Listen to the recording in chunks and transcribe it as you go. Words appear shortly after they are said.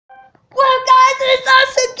it's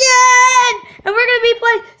us again! And we're gonna be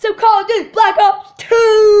playing some Call of Duty Black Ops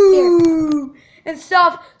 2 and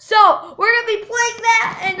stuff. So we're gonna be playing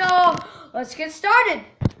that, and let's get started.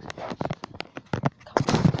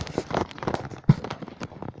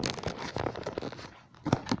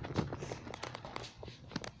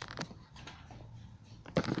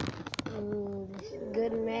 Ooh, this is a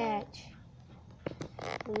good match.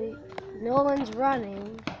 No one's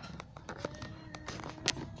running.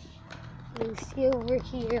 Lucy over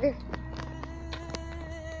here.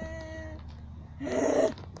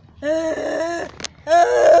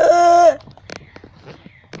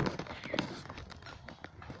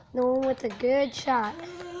 No one with a good shot.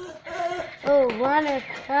 Oh, runner.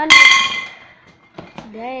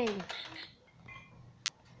 Dang.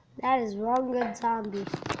 That is one good zombie.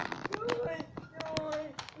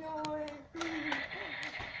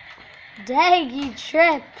 Dang, he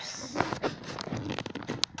trips.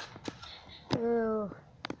 Ooh.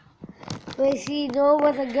 We see no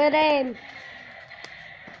with a good aim.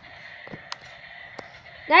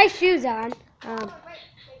 Nice shoes on.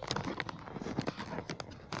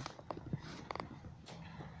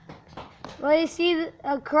 Well, you see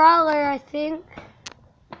a crawler, I think.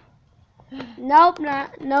 Nope,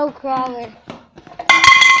 no crawler.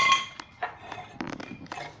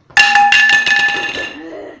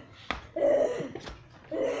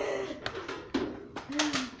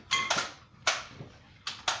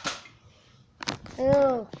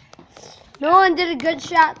 Ew. No one did a good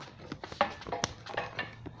shot.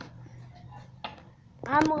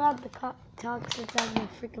 I'm allowed to talk since I'm a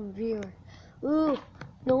freaking viewer. Ooh,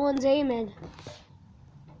 no one's aiming.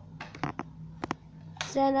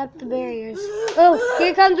 Stand up the barriers. Oh,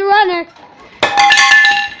 here comes a runner.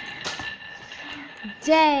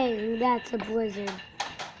 Dang, that's a blizzard.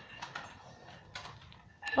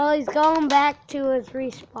 Well, he's going back to his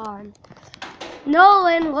respawn.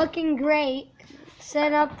 Nolan looking great.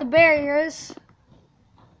 Set up the barriers.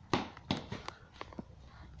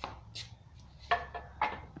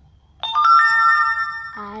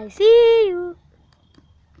 I see you.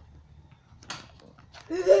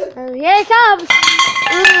 Oh, here it comes.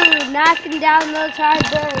 Ooh, knocking down those hard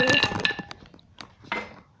barriers.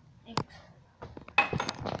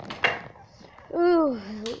 Ooh,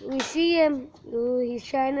 we see him. Ooh, he's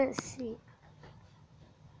trying to see.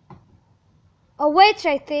 A witch,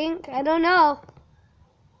 I think. I don't know.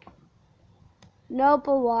 Nope,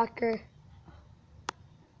 a walker.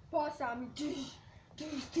 Boss on me.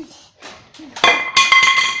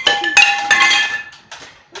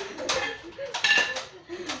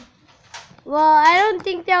 Well, I don't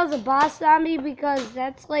think that was a boss zombie because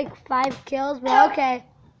that's like 5 kills, but okay.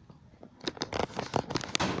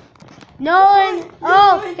 Nolan!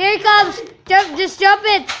 Oh, here he comes! Just jump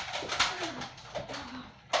it!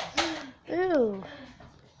 Ooh.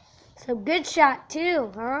 Some good shot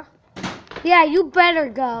too, huh? Yeah, you better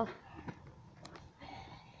go.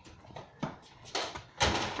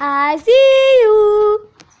 I see you!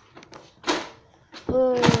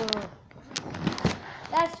 Ooh.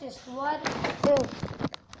 That's just one. Ew.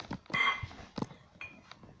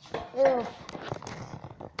 Ew.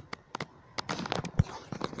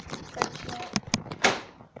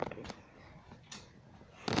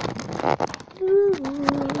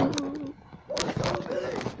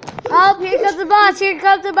 Oh, here comes the boss. Here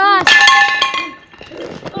comes the boss.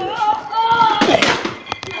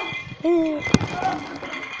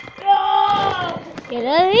 Get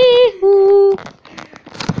a